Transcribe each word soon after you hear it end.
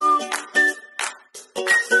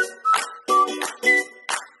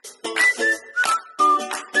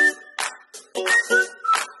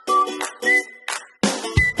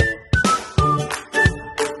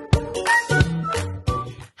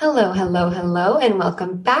Hello, and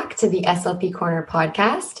welcome back to the SLP Corner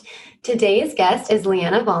podcast. Today's guest is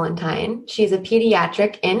Leanna Valentine. She's a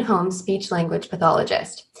pediatric in-home speech-language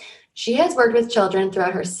pathologist. She has worked with children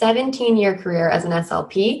throughout her 17-year career as an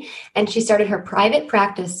SLP, and she started her private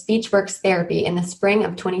practice SpeechWorks Therapy in the spring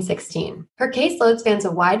of 2016. Her caseload spans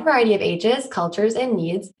a wide variety of ages, cultures, and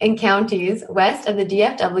needs in counties west of the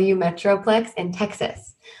DFW Metroplex in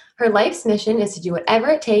Texas. Her life's mission is to do whatever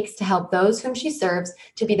it takes to help those whom she serves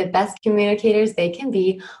to be the best communicators they can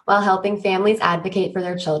be while helping families advocate for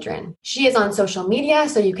their children. She is on social media,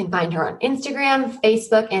 so you can find her on Instagram,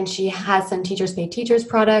 Facebook, and she has some Teachers Pay Teachers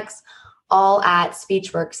products, all at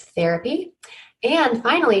SpeechWorks Therapy. And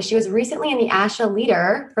finally, she was recently in the ASHA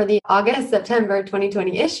Leader for the August-September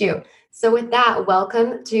 2020 issue. So with that,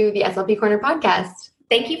 welcome to the SLP Corner podcast.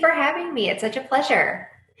 Thank you for having me. It's such a pleasure.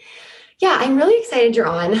 Yeah, I'm really excited you're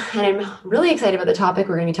on, and I'm really excited about the topic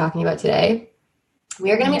we're going to be talking about today.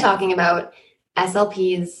 We are going to be talking about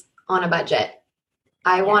SLPs on a budget.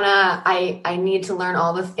 I need to learn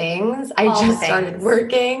all the things. I just started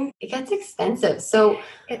working. It gets expensive. So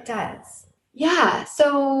it does. Yeah.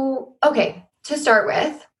 So, okay, to start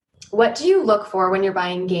with, what do you look for when you're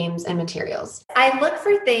buying games and materials? I look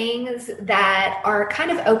for things that are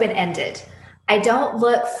kind of open-ended. I don't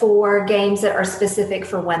look for games that are specific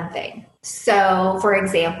for one thing. So, for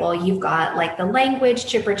example, you've got like the language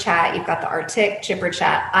chipper chat, you've got the Artic chipper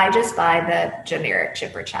chat. I just buy the generic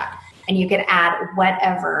chipper chat, and you can add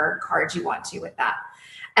whatever cards you want to with that.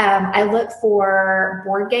 I look for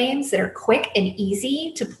board games that are quick and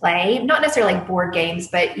easy to play, not necessarily like board games,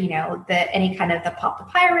 but any kind of the Pop the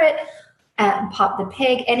Pirate, Pop the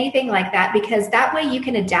Pig, anything like that, because that way you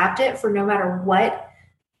can adapt it for no matter what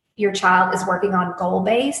your child is working on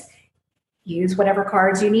goal-based. Use whatever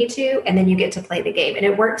cards you need to, and then you get to play the game. And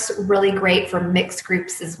it works really great for mixed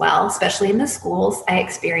groups as well, especially in the schools. I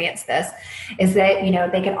experienced this, is that,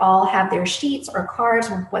 they can all have their sheets or cards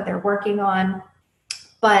with what they're working on,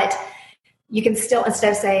 but you can still,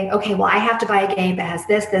 instead of saying, okay, well, I have to buy a game that has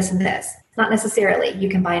this, this, and this, not necessarily. You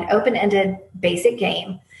can buy an open-ended basic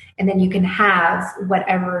game, and then you can have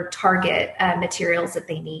whatever target materials that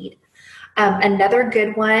they need. Another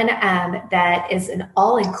good one that is an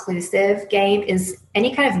all-inclusive game is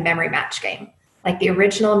any kind of memory match game, like the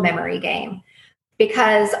original memory game,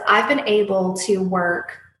 because I've been able to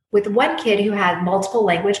work with one kid who had multiple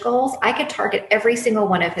language goals. I could target every single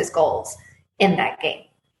one of his goals in that game.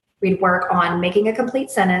 We'd work on making a complete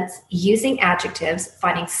sentence, using adjectives,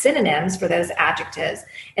 finding synonyms for those adjectives,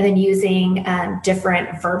 and then using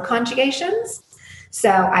different verb conjugations. So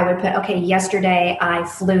I would put, okay, yesterday I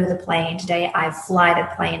flew the plane. Today I fly the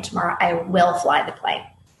plane. Tomorrow I will fly the plane.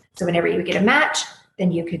 So whenever you get a match, then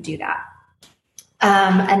you could do that.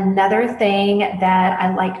 Another thing that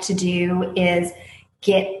I like to do is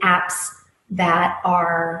get apps that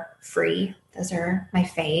are free. Those are my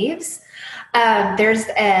faves. There's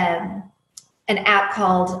an app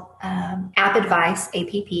called App Advice,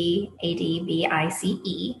 AppAdvice.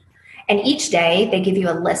 And each day they give you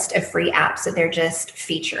a list of free apps that they're just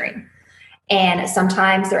featuring. And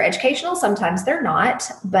sometimes they're educational, sometimes they're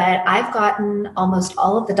not. But I've gotten almost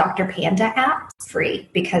all of the Dr. Panda apps free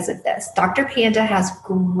because of this. Dr. Panda has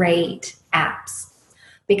great apps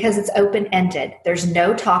because it's open-ended. There's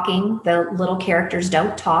no talking. The little characters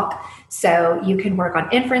don't talk. So you can work on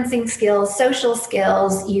inferencing skills, social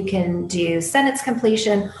skills. You can do sentence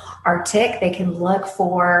completion. Artic, they can look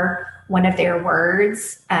for one of their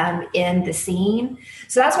words in the scene.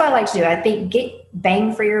 So that's what I like to do. I think get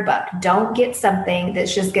bang for your buck. Don't get something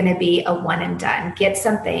that's just going to be a one and done. Get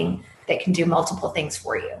something that can do multiple things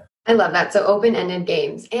for you. I love that. So open-ended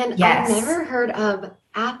games. And yes. I've never heard of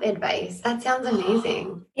App Advice. That sounds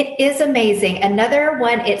amazing. It is amazing. Another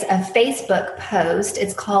one, it's a Facebook post.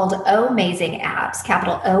 It's called Amazing Apps,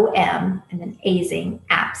 capital O-M, and then Azing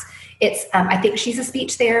Apps. It's, I think she's a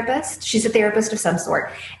speech therapist. She's a therapist of some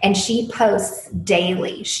sort, and she posts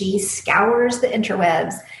daily. She scours the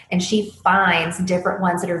interwebs, and she finds different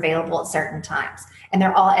ones that are available at certain times, and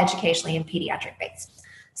they're all educationally and pediatric based.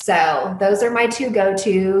 So those are my two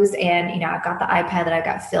go-tos, and I've got the iPad that I've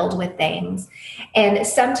got filled with things, and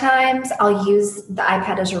sometimes I'll use the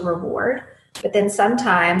iPad as a reward. But then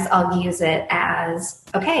sometimes I'll use it as,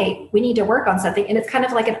 okay, we need to work on something, and it's kind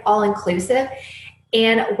of like an all-inclusive.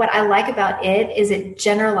 And what I like about it is it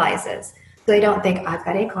generalizes. So they don't think, I've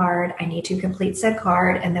got a card, I need to complete said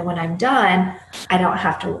card, and then when I'm done, I don't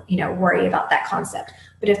have to, worry about that concept.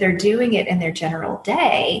 But if they're doing it in their general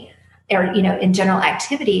day or, in general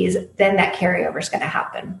activities, then that carryover is going to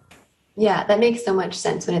happen. Yeah, that makes so much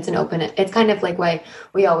sense when it's an open. It's kind of like why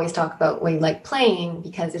we always talk about we like playing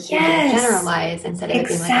because it's easier to Yes, generalize instead of it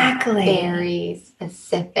being like a exactly. very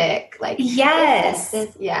specific, like Yes,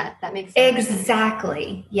 this. Yeah, that makes so much sense.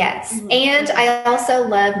 exactly. Yes. And Mm-hmm. I also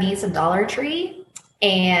love me some Dollar Tree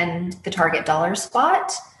and the Target Dollar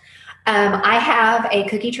Spot. I have a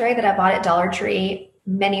cookie tray that I bought at Dollar Tree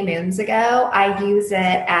many moons ago. I use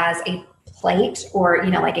it as a plate or,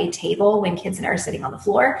 like a table when kids and I are sitting on the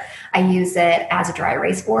floor. I use it as a dry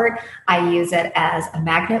erase board. I use it as a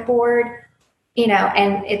magnet board,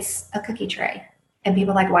 and it's a cookie tray. And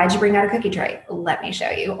people are like, why'd you bring out a cookie tray? Let me show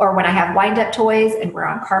you. Or when I have wind up toys and we're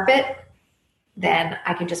on carpet, then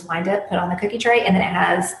I can just wind it, put on the cookie tray, and then it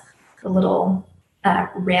has a little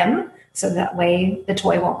rim so that way the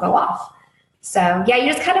toy won't go off. So, yeah,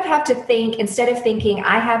 you just kind of have to think instead of thinking,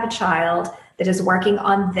 I have a child that is working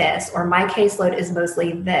on this, or my caseload is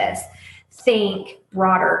mostly this, think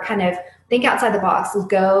broader, kind of think outside the box,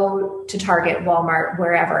 go to Target, Walmart,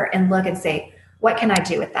 wherever, and look and say, what can I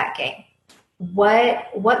do with that game?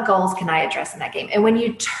 What goals can I address in that game? And when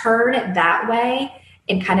you turn it that way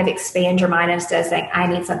and kind of expand your mind instead of saying, I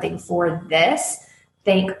need something for this,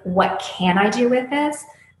 think, what can I do with this?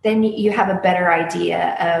 Then you have a better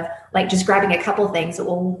idea of like just grabbing a couple things that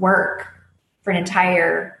will work for an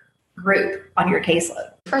entire group on your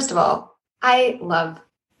caseload. First of all, I love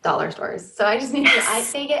dollar stores. So I just need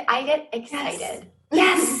Yes. I get excited.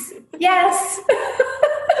 Yes. Yes.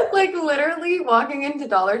 Like literally walking into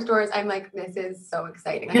dollar stores, I'm like, this is so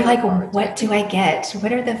exciting. You're like, what do I get?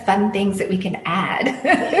 What are the fun things that we can add?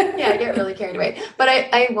 Yeah, I get really carried away. But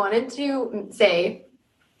I wanted to say,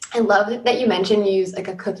 I love that you mentioned you use like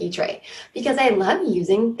a cookie tray because I love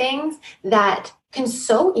using things that can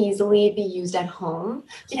so easily be used at home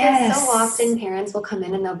because so often parents will come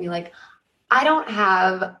in and they'll be like, I don't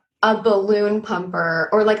have a balloon pumper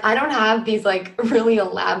or like I don't have these like really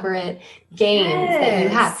elaborate games that you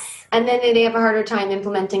have. And then they have a harder time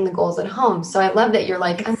implementing the goals at home. So I love that you're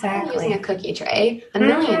like, I'm using a cookie tray a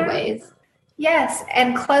million ways. Yes,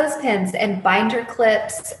 and clothespins and binder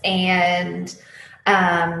clips and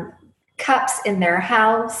cups in their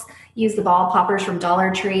house. Use the ball poppers from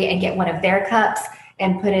Dollar Tree and get one of their cups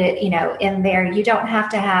and put it, in there. You don't have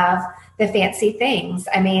to have the fancy things.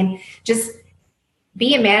 I mean, just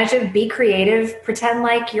be imaginative, be creative, pretend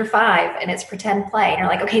like you're 5 and it's pretend play. And you're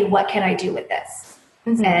like, okay, what can I do with this?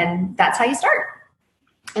 Mm-hmm. And that's how you start.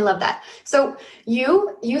 I love that. So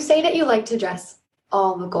you say that you like to address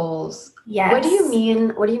all the goals. Yes. What do you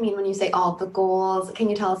mean when you say all the goals? Can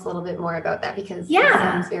you tell us a little bit more about that? Because it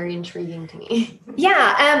sounds very intriguing to me.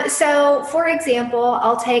 Yeah. So for example,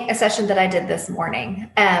 I'll take a session that I did this morning.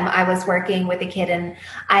 I was working with a kid and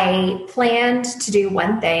I planned to do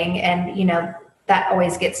one thing and, that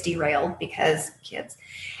always gets derailed because kids.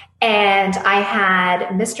 And I had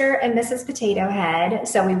Mr. and Mrs. Potato Head.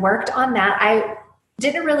 So we worked on that. I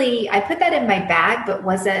put that in my bag, but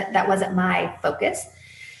that wasn't my focus.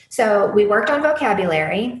 So we worked on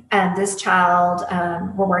vocabulary. This child,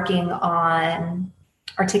 we're working on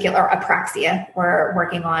articular apraxia. We're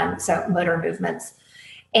working on motor movements.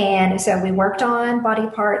 And so we worked on body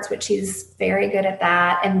parts, which he's very good at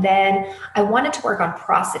that. And then I wanted to work on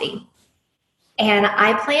prosody. And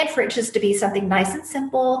I planned for it just to be something nice and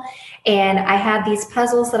simple. And I had these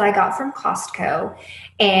puzzles that I got from Costco.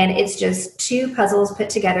 And it's just 2 puzzles put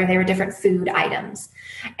together. They were different food items.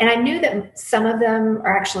 And I knew that some of them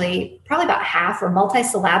are actually probably about half or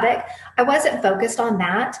multisyllabic. I wasn't focused on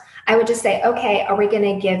that. I would just say, okay, are we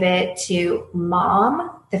going to give it to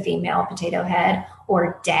mom, the female potato head,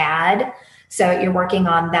 or dad? So you're working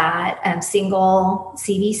on that single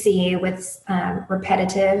CVC with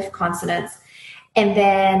repetitive consonants. And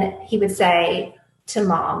then he would say to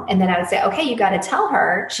mom, and then I would say, okay, you got to tell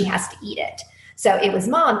her she has to eat it. So it was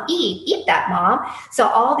mom, eat that, mom. So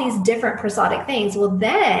all these different prosodic things. Well,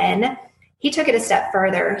 then he took it a step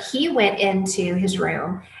further. He went into his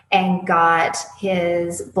room and got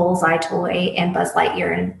his Bullseye toy and Buzz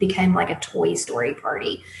Lightyear and became like a Toy Story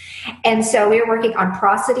party. And so we were working on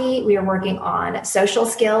prosody. We were working on social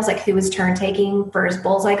skills, like who was turn taking first.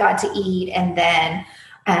 Bullseye got to eat, and then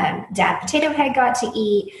Dad Potato Head got to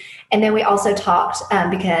eat. And then we also talked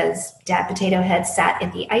because Dad Potato Head sat in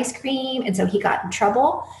the ice cream, and so he got in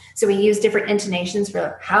trouble. So we used different intonations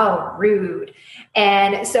for how rude.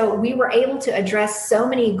 And so we were able to address so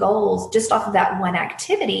many goals just off of that one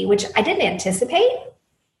activity, which I didn't anticipate,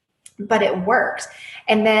 but it worked.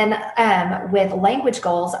 And then with language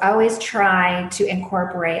goals, I always try to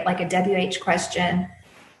incorporate like a WH question.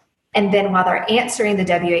 And then while they're answering the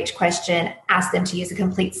WH question, ask them to use a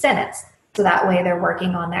complete sentence. So that way they're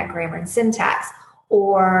working on that grammar and syntax.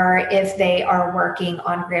 Or if they are working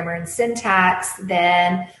on grammar and syntax,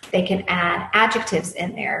 then they can add adjectives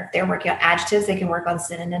in there. If they're working on adjectives, they can work on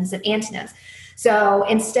synonyms and antonyms. So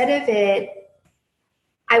instead of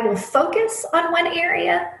I will focus on one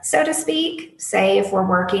area, so to speak. Say if we're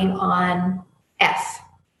working on F.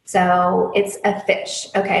 So it's a fish.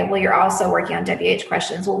 Okay, well, you're also working on WH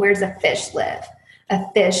questions. Well, where does a fish live? A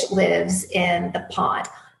fish lives in the pond.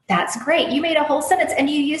 That's great. You made a whole sentence and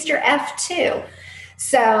you used your F too.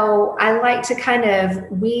 So I like to kind of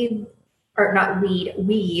weave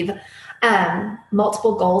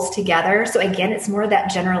multiple goals together. So again, it's more that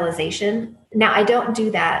generalization. Now, I don't do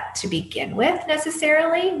that to begin with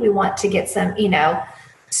necessarily. We want to get some,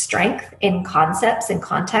 strength in concepts and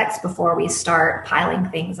context before we start piling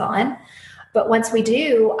things on. But once we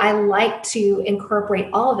do, I like to incorporate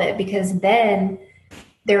all of it, because then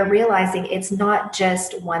they're realizing it's not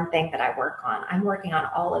just one thing that I work on. I'm working on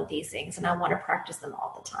all of these things and I want to practice them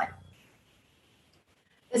all the time.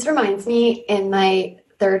 This reminds me, in my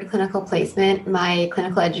third clinical placement, my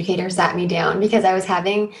clinical educator sat me down because I was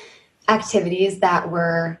having activities that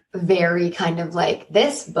were very kind of like,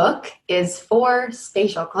 this book is for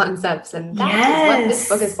spatial concepts and that is what this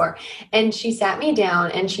book is for. And she sat me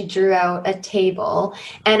down and she drew out a table,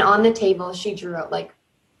 and on the table she drew out, like,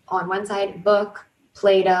 on one side, book,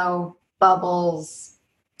 Play-Doh, bubbles,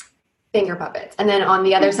 finger puppets. And then on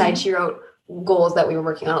the other side, she wrote goals that we were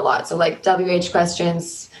working on a lot. So like WH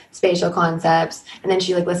questions, spatial concepts. And then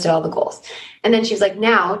she listed all the goals. And then she was like,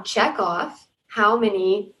 now check off how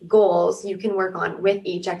many goals you can work on with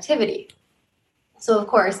each activity. So of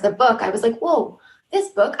course, the book, I was like, whoa, this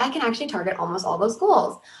book, I can actually target almost all those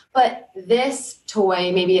goals. But this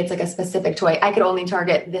toy, maybe it's like a specific toy, I could only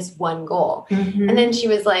target this one goal. Mm-hmm. And then she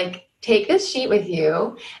was like, take this sheet with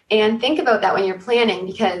you and think about that when you're planning,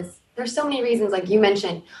 because there's so many reasons, like you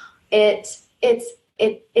mentioned, it's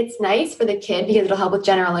nice for the kid because it'll help with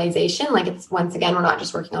generalization. Like, it's, once again, we're not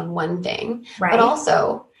just working on one thing, right. But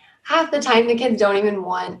also half the time the kids don't even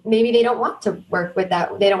want, maybe they don't want to work with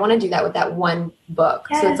that. They don't want to do that with that one book.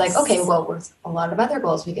 Yes. So it's like, okay, well, there's a lot of other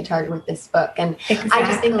goals we could target with this book. And exactly. I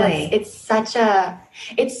just think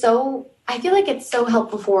I feel like it's so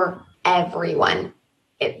helpful for everyone.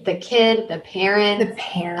 The kid, the parent.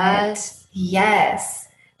 Us. Yes.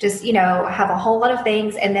 Just, have a whole lot of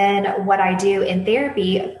things. And then what I do in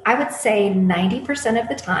therapy, I would say 90% of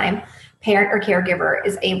the time, parent or caregiver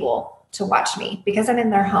is able to watch me because I'm in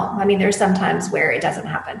their home. I mean, there's sometimes where it doesn't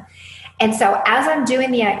happen. And so as I'm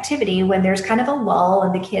doing the activity, when there's kind of a lull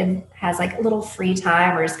and the kid has like a little free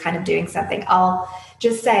time or is kind of doing something, I'll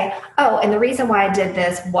just say, oh, and the reason why I did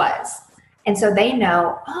this was. And so they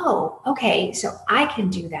know, oh, okay, so I can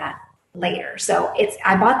do that later. So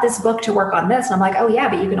I bought this book to work on this. And I'm like, oh yeah,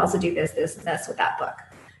 but you can also do this, this, and this with that book.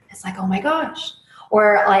 It's like, oh my gosh.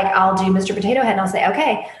 Or like, I'll do Mr. Potato Head and I'll say,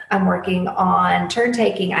 okay, I'm working on turn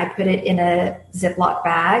taking. I put it in a Ziploc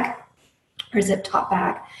bag or zip top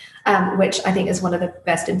bag, which I think is one of the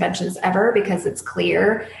best inventions ever because it's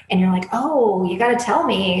clear. And you're like, oh, you got to tell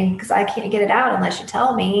me because I can't get it out unless you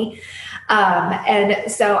tell me. And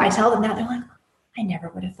so I tell them that. They're like, I never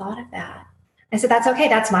would have thought of that. I said, that's okay.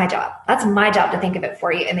 That's my job. That's my job to think of it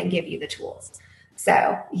for you and then give you the tools.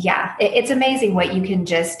 So yeah, it's amazing what you can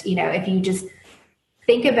just, if you just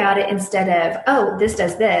think about it instead of, oh, this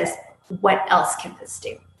does this, what else can this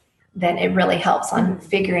do? Then it really helps on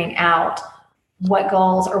figuring out what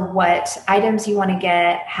goals or what items you want to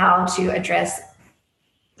get, how to address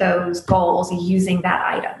those goals using that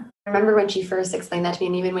item. I remember when she first explained that to me,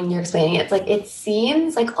 and even when you're explaining it, it's like, it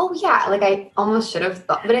seems like, oh yeah, like I almost should have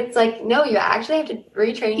thought, but it's like, no, you actually have to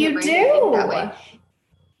retrain your brain to think that way.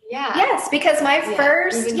 Yeah. Yes, because my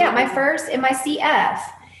first in my CF,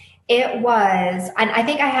 it was, and I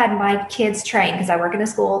think I had my kids trained because I work in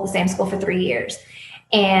the same school for 3 years.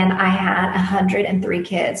 And I had 103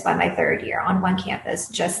 kids by my third year on one campus,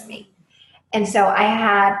 just me. And so I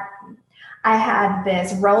had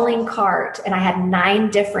this rolling cart and I had 9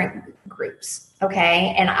 different groups.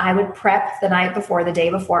 Okay. And I would prep the night before, the day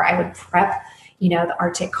before, I would prep, the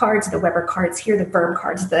Arctic cards, the Weber cards here, the verb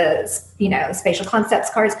cards, the, spatial concepts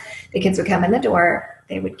cards. The kids would come in the door.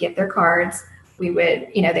 They would get their cards. We would,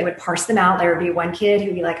 they would parse them out. There would be one kid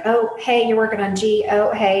who'd be like, oh, hey, you're working on G.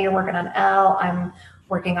 Oh, hey, you're working on L. I'm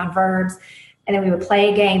working on verbs. And then we would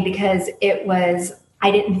play a game because I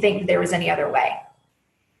didn't think there was any other way.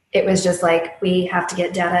 It was just like, we have to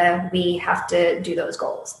get data. We have to do those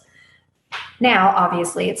goals. Now,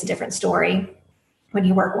 obviously, it's a different story. When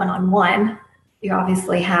you work one-on-one, you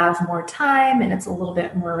obviously have more time and it's a little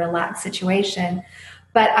bit more relaxed situation.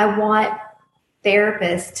 But I want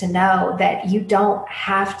therapists to know that you don't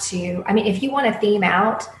have to. I mean, if you want to theme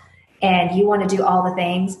out and you want to do all the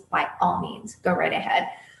things, by all means, go right ahead.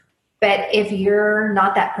 But if you're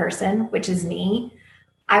not that person, which is me,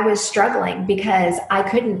 I was struggling because I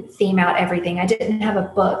couldn't theme out everything. I didn't have a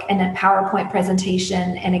book and a PowerPoint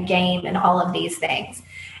presentation and a game and all of these things.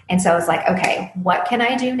 And so I was like, okay, what can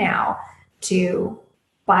I do now to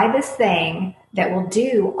buy this thing that will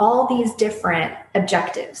do all these different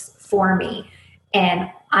objectives for me? And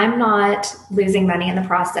I'm not losing money in the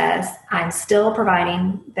process. I'm still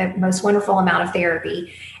providing the most wonderful amount of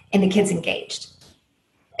therapy, and the kid's engaged.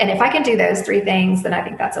 And if I can do those three things, then I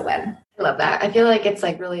think that's a win. I love that. I feel like it's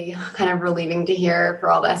like really kind of relieving to hear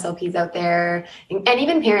for all the SLPs out there, and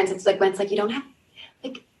even parents. It's like when it's like you don't have,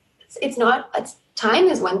 like, it's not. It's time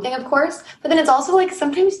is one thing, of course, but then it's also like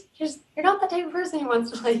sometimes you're not that type of person who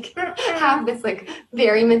wants to like have this like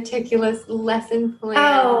very meticulous lesson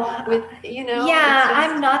plan with, you know. Yeah,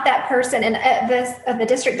 I'm not that person. And the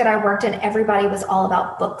district that I worked in, everybody was all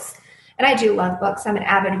about books, and I do love books. I'm an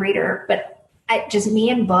avid reader, but just me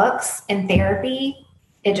and books and therapy,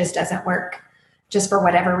 it just doesn't work. Just for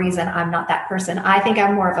whatever reason, I'm not that person. I think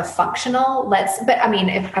I'm more of a functional, but I mean,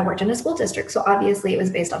 if I worked in a school district, so obviously it was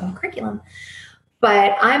based on the curriculum.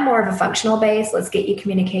 But I'm more of a functional base. Let's get you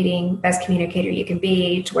communicating, best communicator you can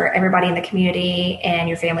be, to where everybody in the community and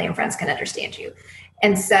your family and friends can understand you.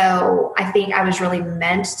 And so I think I was really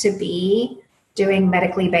meant to be doing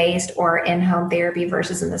medically based or in-home therapy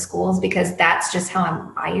versus in the schools, because that's just how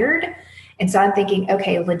I'm wired. And so I'm thinking,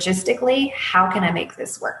 okay, logistically, how can I make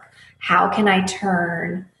this work? How can I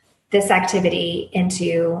turn this activity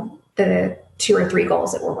into the 2 or 3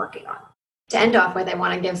 goals that we're working on? To end off with, I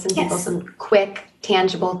want to give some people some quick,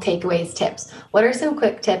 tangible takeaways, tips. What are some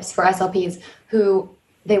quick tips for SLPs who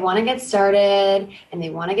they want to get started and they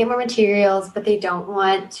want to get more materials, but they don't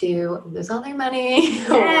want to lose all their money?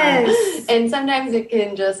 Yes. And sometimes it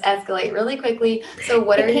can just escalate really quickly. So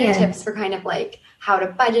what are your tips for kind of like how to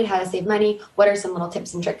budget, how to save money? What are some little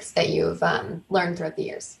tips and tricks that you've learned throughout the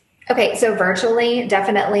years? Okay, so virtually,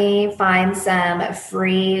 definitely find some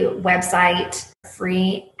free website,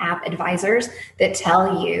 free app advisors that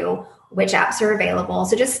tell you which apps are available.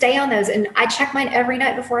 So just stay on those. And I check mine every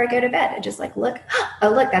night before I go to bed. I just like, look,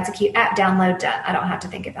 that's a cute app, download, done. I don't have to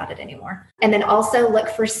think about it anymore. And then also look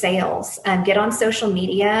for sales. Get on social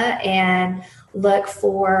media and look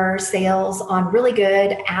for sales on really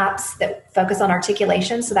good apps that focus on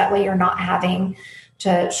articulation. So that way you're not having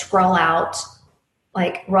to roll out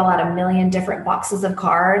a million different boxes of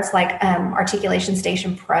cards. Like Articulation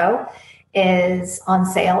Station Pro is on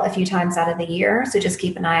sale a few times out of the year. So just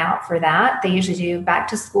keep an eye out for that. They usually do back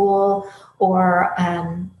to school or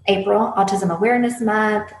April, Autism Awareness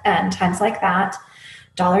Month, times like that.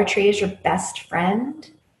 Dollar Tree is your best friend.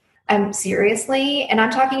 Seriously. And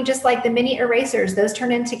I'm talking just like the mini erasers, those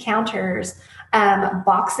turn into counters.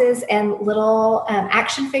 Boxes and little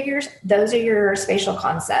action figures, those are your spatial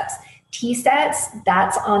concepts. T-sets,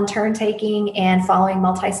 that's on turn taking and following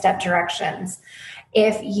multi-step directions.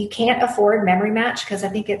 If you can't afford Memory Match, because I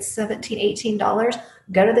think it's $17, $18,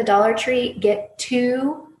 go to the Dollar Tree, get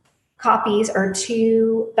 2 copies or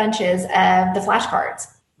 2 bunches of the flashcards.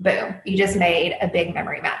 Boom, you just made a big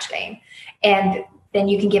Memory Match game. And then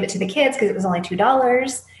you can give it to the kids because it was only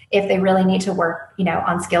 $2 if they really need to work,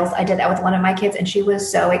 on skills. I did that with one of my kids and she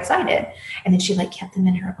was so excited. And then she kept them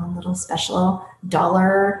in her own little special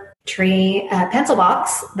Dollar Tree pencil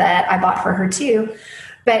box that I bought for her too.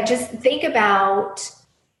 But just think about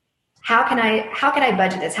how can I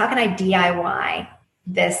budget this? How can I DIY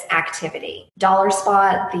this activity? Dollar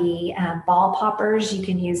Spot, the ball poppers, you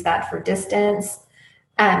can use that for distance.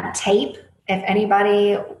 Tape, if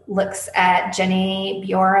anybody looks at Jenny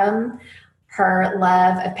Bjorum, her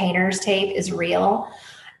love of painter's tape is real.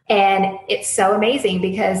 And it's so amazing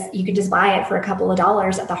because you can just buy it for a couple of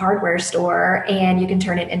dollars at the hardware store and you can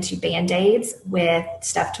turn it into Band-Aids with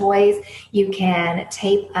stuffed toys. You can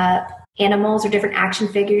tape up animals or different action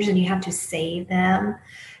figures and you have to save them.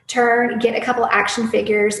 Get a couple of action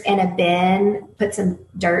figures in a bin, put some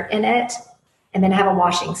dirt in it, and then have a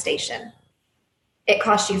washing station. It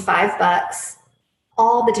costs you $5.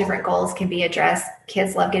 All the different goals can be addressed.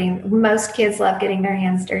 Most kids love getting their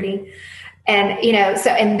hands dirty. And,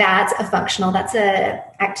 and that's a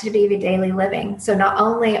activity of daily living. So not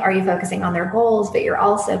only are you focusing on their goals, but you're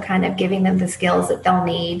also kind of giving them the skills that they'll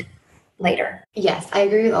need later. Yes, I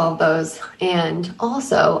agree with all of those. And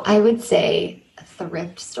also I would say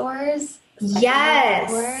thrift stores.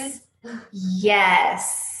 Yes.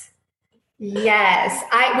 Yes. Yes.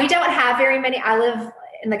 We don't have very many. I live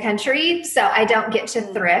in the country, so I don't get to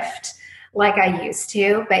thrift. like I used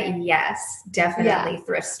to. But yes, definitely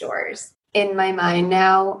thrift stores. In my mind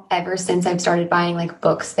now, ever since I've started buying like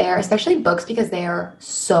books there, especially books because they are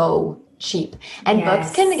so cheap and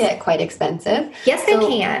books can get quite expensive. Yes, they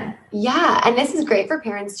can. Yeah. And this is great for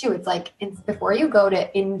parents too. It's like before you go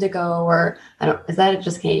to Indigo or is that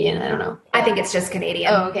just Canadian? I don't know. I think it's just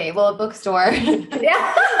Canadian. Oh, okay. Well, a bookstore.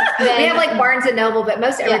 Yeah. We have like Barnes and Noble, but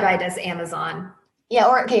most everybody does Amazon. Yeah,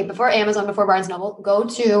 or before Amazon, before Barnes & Noble, go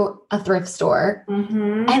to a thrift store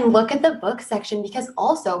and look at the book section because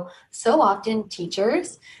also so often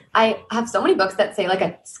teachers, I have so many books that say like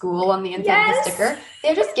a school on the inside of the sticker.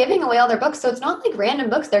 They're just giving away all their books. So it's not like random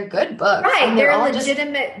books. They're good books. Right. They're all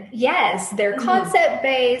legitimate. Yes. They're concept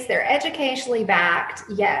based. They're educationally backed.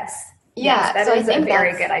 Yes. Yeah. Yes, that is a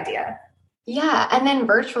very good idea. Yeah. And then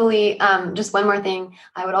virtually, just one more thing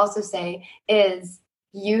I would also say is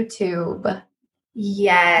YouTube.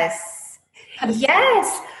 Yes.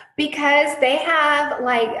 Yes. Because they have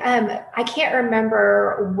like, I can't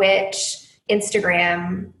remember which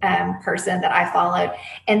Instagram person that I followed,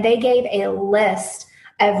 and they gave a list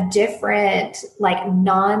of different like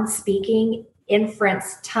non-speaking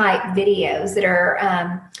inference type videos that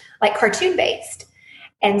are like cartoon based.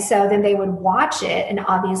 And so then they would watch it, and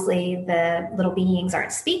obviously the little beings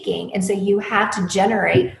aren't speaking. And so you have to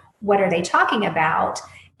generate what are they talking about?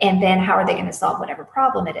 And then how are they going to solve whatever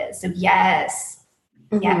problem it is? So yes.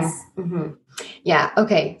 Yes. Yeah.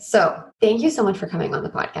 Okay. So thank you so much for coming on the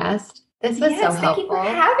podcast. This was so helpful. Thank you for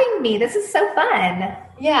having me. This is so fun.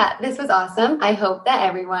 Yeah, this was awesome. I hope that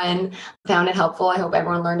everyone found it helpful. I hope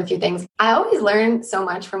everyone learned a few things. I always learn so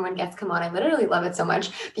much from when guests come on. I literally love it so much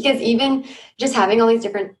because even just having all these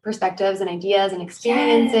different perspectives and ideas and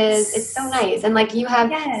experiences, it's so nice. And like you have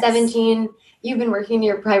 17, you've been working in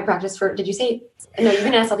your private practice for, did you say? No, you've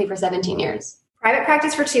been in SLP for 17 years. Private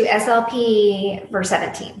practice for 2, SLP for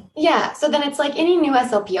 17. Yeah. So then it's like any new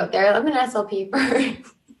SLP out there. I've been an SLP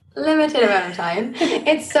for limited amount of time.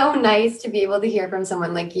 It's so nice to be able to hear from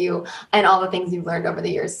someone like you and all the things you've learned over the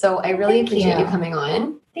years. So I really appreciate you coming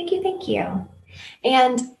on. Thank you. Thank you.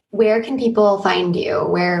 And where can people find you?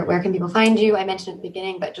 Where can people find you? I mentioned at the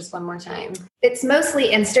beginning, but just one more time. It's mostly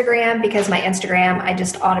Instagram because my Instagram, I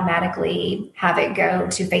just automatically have it go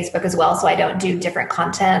to Facebook as well. So I don't do different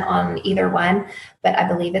content on either one, but I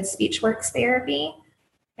believe it's SpeechWorks Therapy.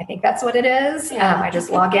 I think that's what it is. I just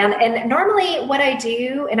log in. And normally what I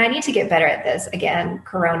do, and I need to get better at this, again,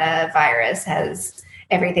 coronavirus has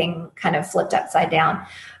everything kind of flipped upside down.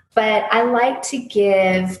 But I like to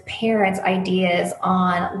give parents ideas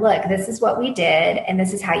on, look, this is what we did, and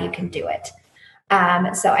this is how you can do it.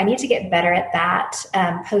 So I need to get better at that,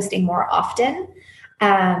 posting more often.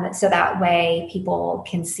 So that way people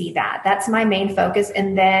can see that. That's my main focus.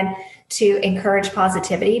 And then to encourage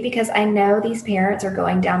positivity, because I know these parents are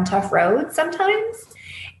going down tough roads sometimes.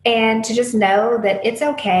 And to just know that it's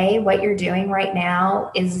okay. What you're doing right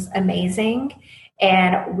now is amazing.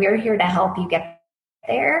 And we're here to help you get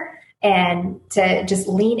there, and to just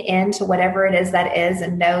lean into whatever it is that is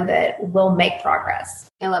and know that we'll make progress.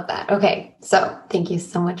 I love that. Okay. So thank you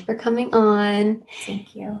so much for coming on.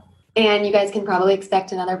 Thank you. And you guys can probably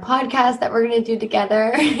expect another podcast that we're going to do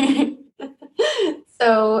together.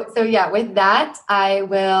 So yeah, with that, I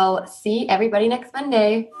will see everybody next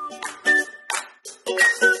Monday.